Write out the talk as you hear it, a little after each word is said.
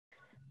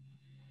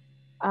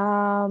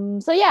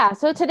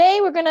So today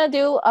we're gonna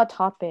do a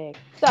topic.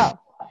 So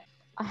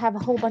I have a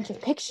whole bunch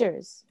of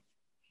pictures.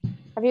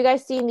 Have you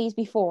guys seen these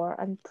before?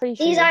 I'm pretty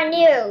sure. These are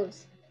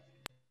news.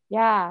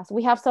 Yeah, so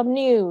we have some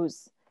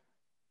news.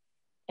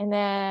 And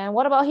then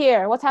what about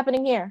here? What's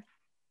happening here?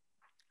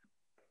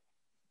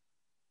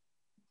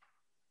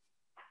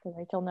 Does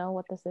Rachel know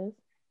what this is?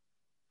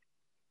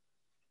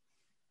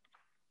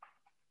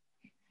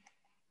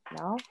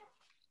 No?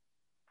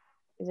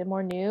 Is it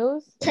more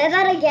news? Say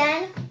that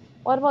again.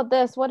 What about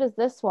this? What is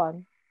this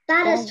one?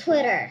 That is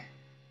Twitter.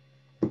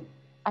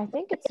 I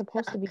think it's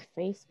supposed to be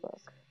Facebook.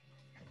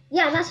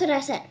 Yeah, that's what I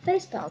said.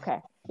 Facebook.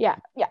 Okay. Yeah,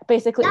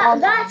 basically.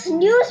 That's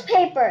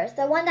newspapers.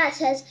 The one that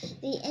says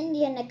the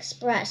Indian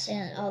Express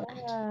and all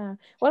that.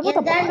 What about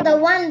and then the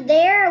one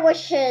there,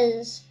 which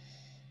is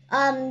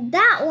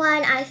that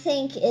one I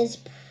think is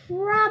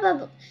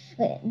probably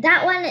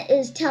that one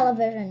is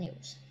television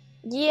news.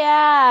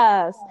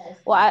 Yes.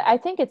 Well, I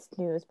think it's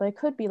news, but it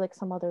could be like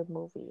some other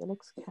movie. It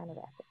looks kind of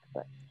epic,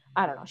 but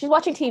I don't know. She's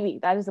watching TV.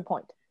 That is the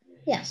point.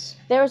 Yes.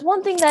 There's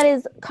one thing that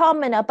is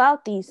common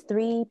about these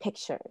three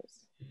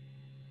pictures.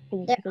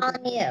 They're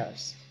on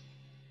news.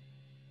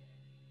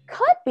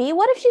 Could be.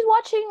 What if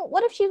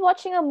she's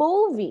watching a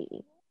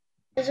movie?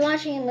 She's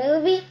watching a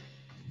movie?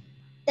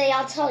 They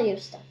all tell you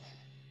stuff.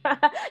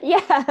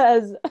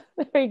 Yes.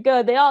 Very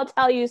good. They all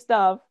tell you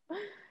stuff.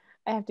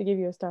 I have to give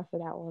you a star for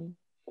that one.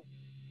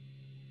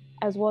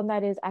 As one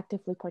that is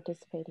actively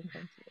participating.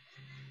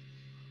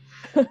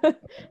 Thank you.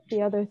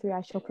 The other three,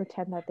 I shall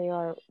pretend that they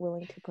are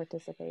willing to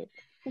participate.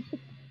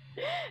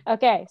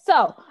 Okay,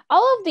 so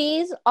all of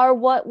these are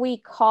what we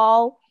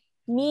call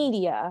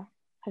media.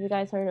 Have you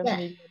guys heard of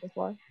media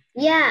before?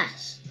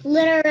 Yes,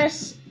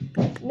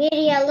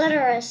 media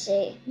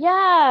literacy.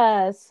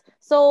 Yes.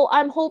 So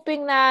I'm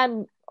hoping that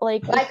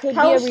like it could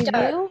be a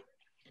review.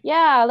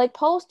 Yeah, like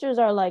posters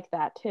are like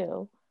that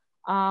too.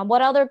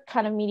 What other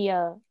kind of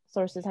media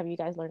sources have you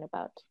guys learned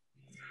about?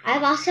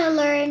 I've also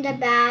learned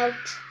about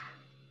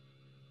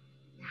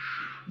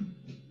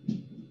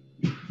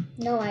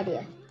no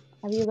idea.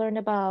 Have you learned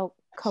about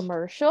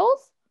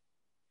commercials?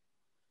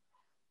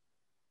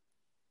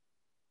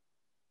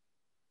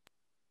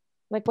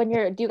 Like when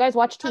do you guys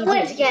watch TV?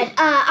 Wait again.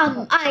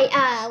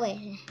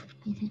 Wait.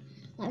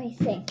 Let me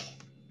think.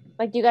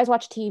 Like, do you guys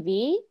watch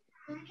TV?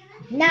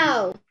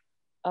 No.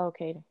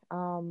 Okay.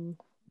 Do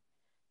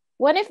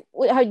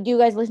you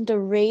guys listen to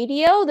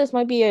radio? This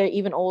might be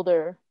even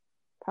older.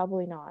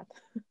 Probably not.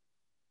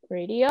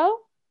 Radio?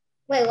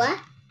 Wait, what?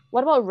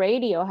 What about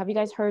radio? Have you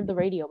guys heard the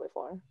radio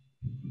before?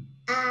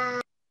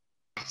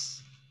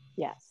 Yes.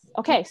 Yes.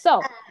 Okay,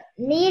 so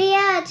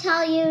media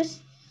tell you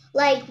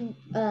like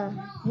no,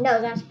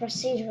 that's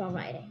procedural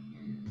writing.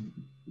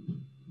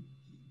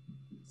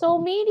 So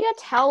media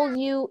tells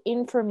you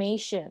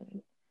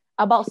information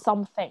about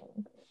something,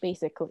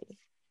 basically.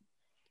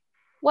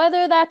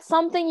 Whether that's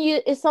something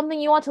you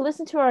want to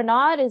listen to or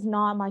not is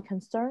not my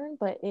concern,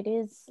 but it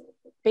is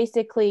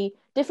basically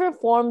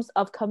different forms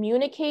of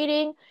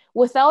communicating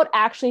without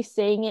actually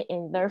saying it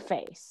in their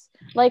face.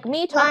 Like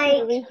me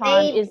talking to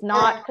Rihan is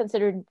not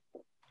considered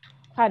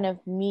kind of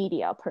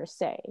media per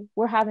se.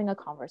 We're having a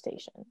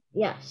conversation.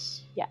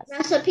 Yes. Yes.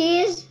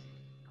 Recipes?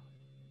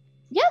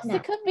 Yes, no.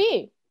 It could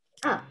be.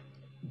 Oh.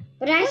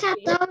 But I thought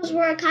those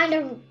were kind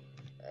of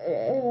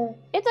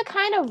it's a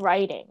kind of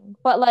writing,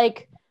 but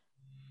like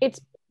it's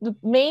the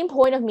main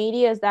point of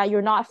media is that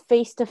you're not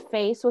face to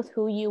face with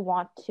who you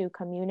want to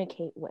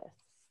communicate with.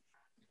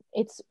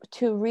 It's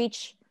to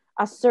reach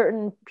a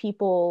certain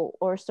people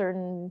or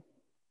certain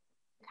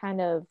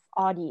kind of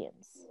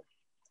audience.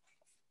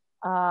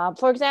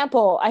 For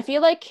example, I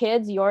feel like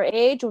kids your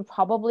age would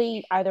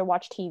probably either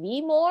watch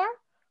TV more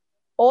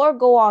or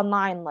go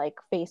online like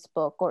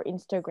Facebook or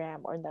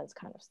Instagram or that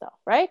kind of stuff,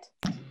 right?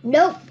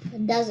 Nope,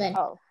 it doesn't.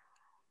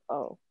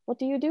 Oh, what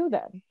do you do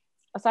then,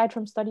 aside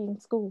from studying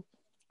school?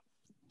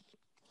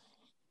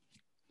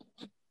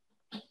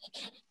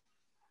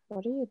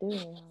 What are you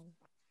doing?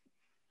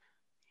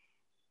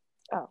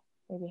 Oh,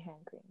 maybe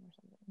hand cream or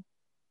something.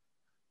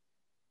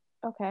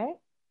 Okay.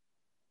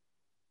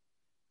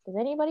 Does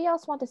anybody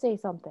else want to say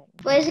something?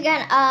 Wait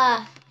again.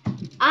 I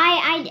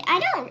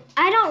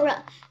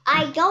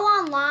go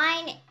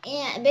online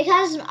and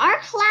because our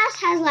class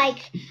has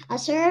like a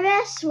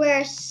service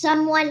where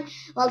someone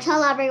will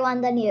tell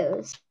everyone the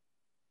news.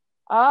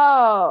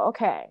 Oh,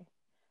 okay.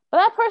 But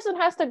that person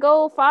has to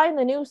go find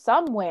the news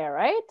somewhere,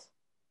 right?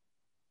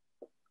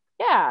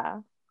 Yeah.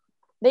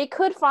 They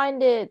could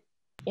find it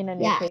in a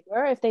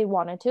newspaper if they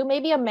wanted to.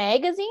 Maybe a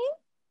magazine?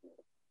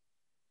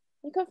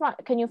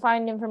 Can you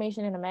find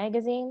information in a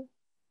magazine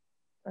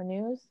or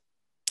news?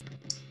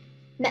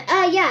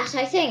 Yes,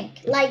 I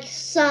think like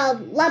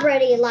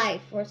Celebrity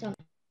Life or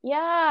something.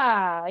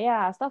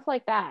 Yeah, stuff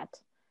like that.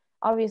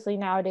 Obviously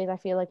nowadays I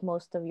feel like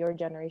most of your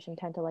generation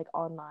tend to like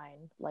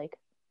online, like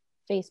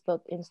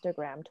Facebook,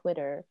 Instagram,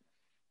 Twitter,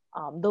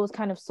 those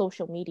kind of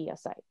social media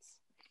sites.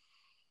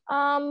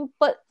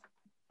 But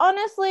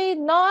honestly,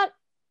 not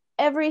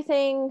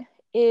everything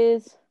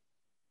is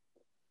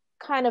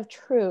kind of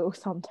true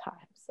sometimes,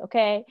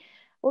 okay?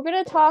 We're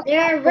going to talk.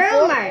 There are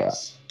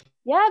rumors.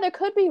 Yeah, there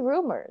could be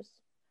rumors,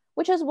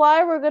 which is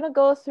why we're going to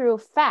go through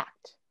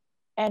fact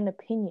and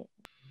opinion.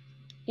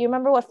 Do you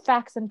remember what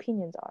facts and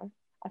opinions are?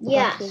 I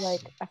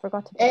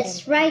forgot to.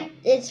 It's right.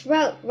 It's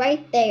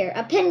right there.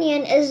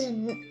 Opinion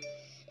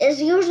is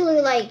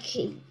usually like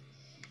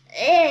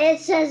it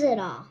says it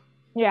all.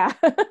 Yeah,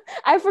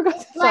 I forgot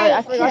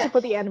to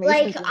put the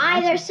animation. Like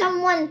either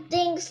someone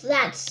thinks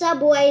that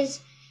Subway's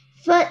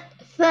foot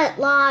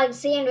long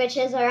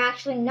sandwiches are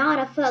actually not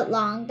a foot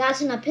long.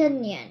 That's an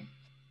opinion.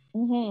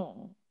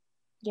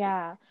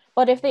 Yeah,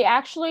 but if they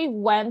actually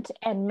went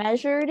and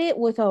measured it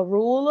with a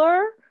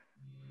ruler,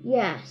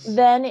 yes,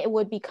 then it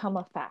would become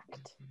a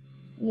fact.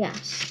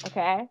 Yes.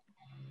 Okay.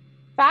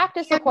 Fact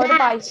is supported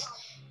by.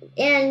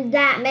 And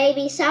that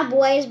maybe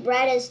Subway's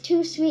bread is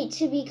too sweet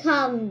to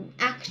become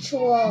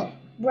actual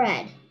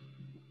bread.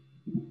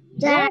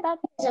 That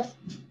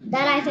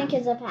I think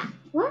is a fact.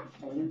 What?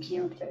 Are you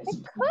cute? It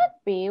could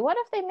be. What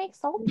if they make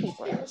salty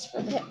bread?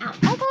 I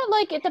thought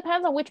like it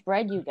depends on which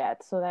bread you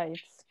get, so that it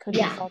could be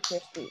salty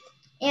or sweet.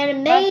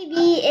 And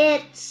maybe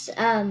it's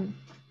a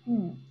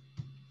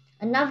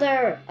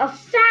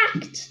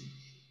fact.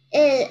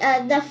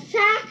 The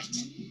fact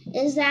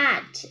is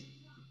that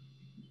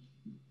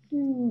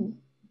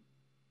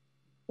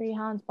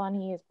Rihan's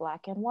bunny is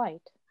black and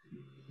white.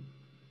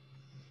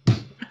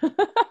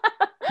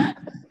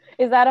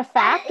 Is that a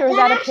fact or is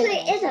that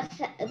opinion?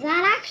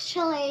 That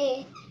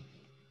actually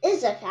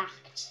is a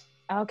fact.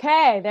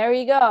 Okay, there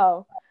you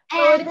go.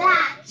 And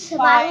so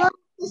my little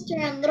sister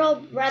and little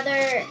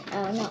brother.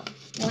 No.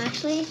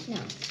 Actually, no.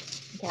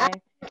 Okay.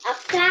 A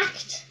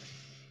fact.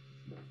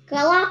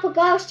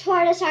 Galapagos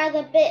tortoise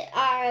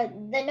are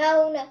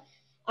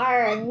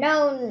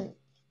known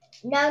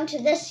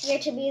to this year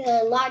to be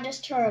the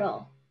largest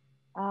turtle.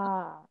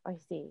 Ah, I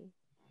see.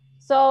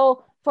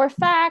 So for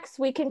facts,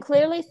 we can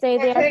clearly say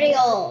they're pretty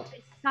old.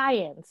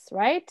 Science,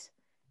 right?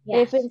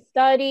 Yes. They've been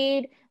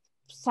studied.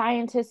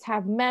 Scientists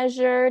have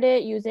measured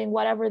it using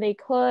whatever they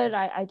could.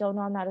 I don't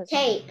know. I'm not a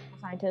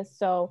scientist,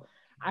 so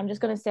I'm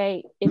just going to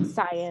say it's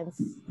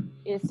science.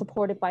 It's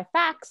supported by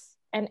facts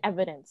and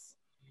evidence.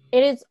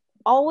 It is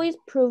always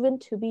proven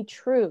to be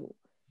true,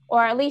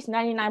 or at least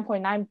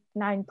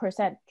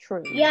 99.99%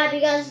 true. Yeah,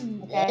 because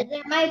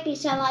there might be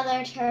some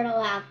other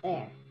turtle out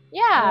there.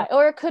 Yeah,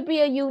 or it could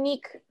be a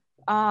unique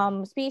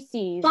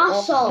species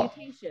fossil or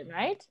mutation,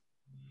 right?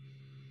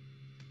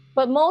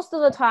 But most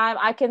of the time,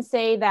 I can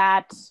say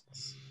that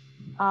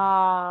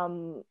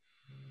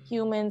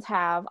humans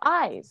have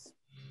eyes.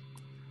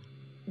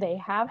 They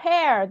have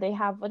hair. They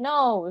have a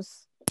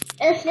nose.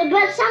 But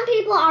some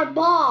people are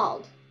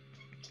bald.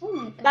 Oh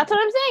my God. That's what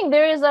I'm saying.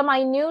 There is a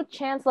minute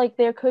chance, like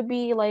there could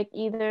be like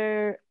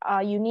either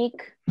a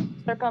unique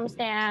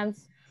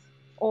circumstance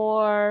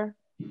or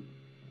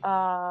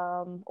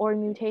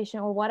mutation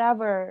or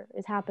whatever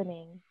is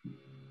happening,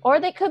 or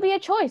they could be a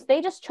choice.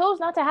 They just chose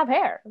not to have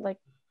hair, like,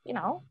 you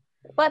know.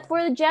 But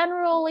for the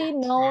generally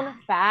known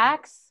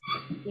facts,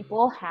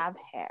 people have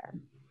hair.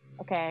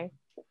 Okay,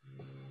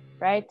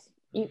 right?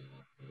 You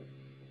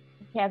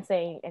can't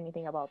say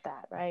anything about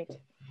that, right?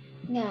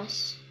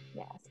 Yes.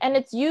 And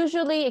it's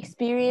usually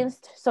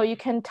experienced, so you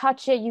can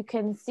touch it, you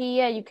can see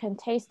it, you can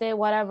taste it,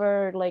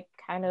 whatever like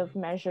kind of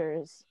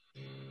measures,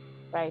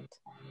 right?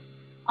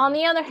 On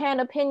the other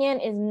hand, opinion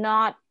is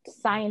not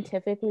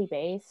scientifically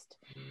based.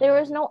 There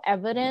is no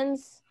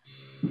evidence,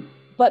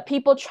 but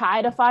people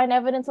try to find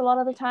evidence a lot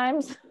of the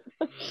times.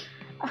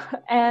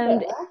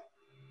 And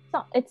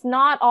it's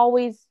not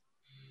always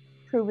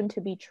proven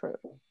to be true.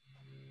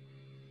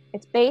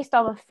 It's based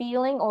on a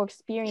feeling or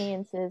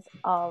experiences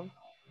of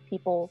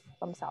people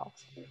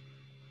themselves.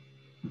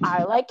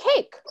 I like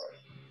cake.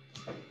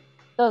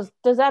 Does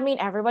that mean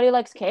everybody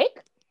likes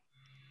cake?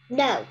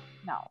 No.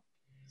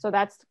 So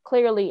that's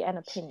clearly an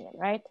opinion,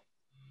 right?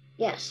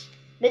 Yes,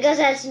 because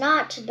it's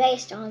not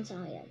based on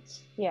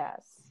science.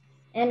 Yes.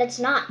 And it's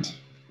not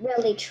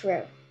really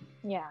true.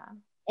 Yeah.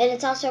 And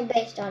it's also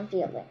based on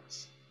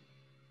feelings.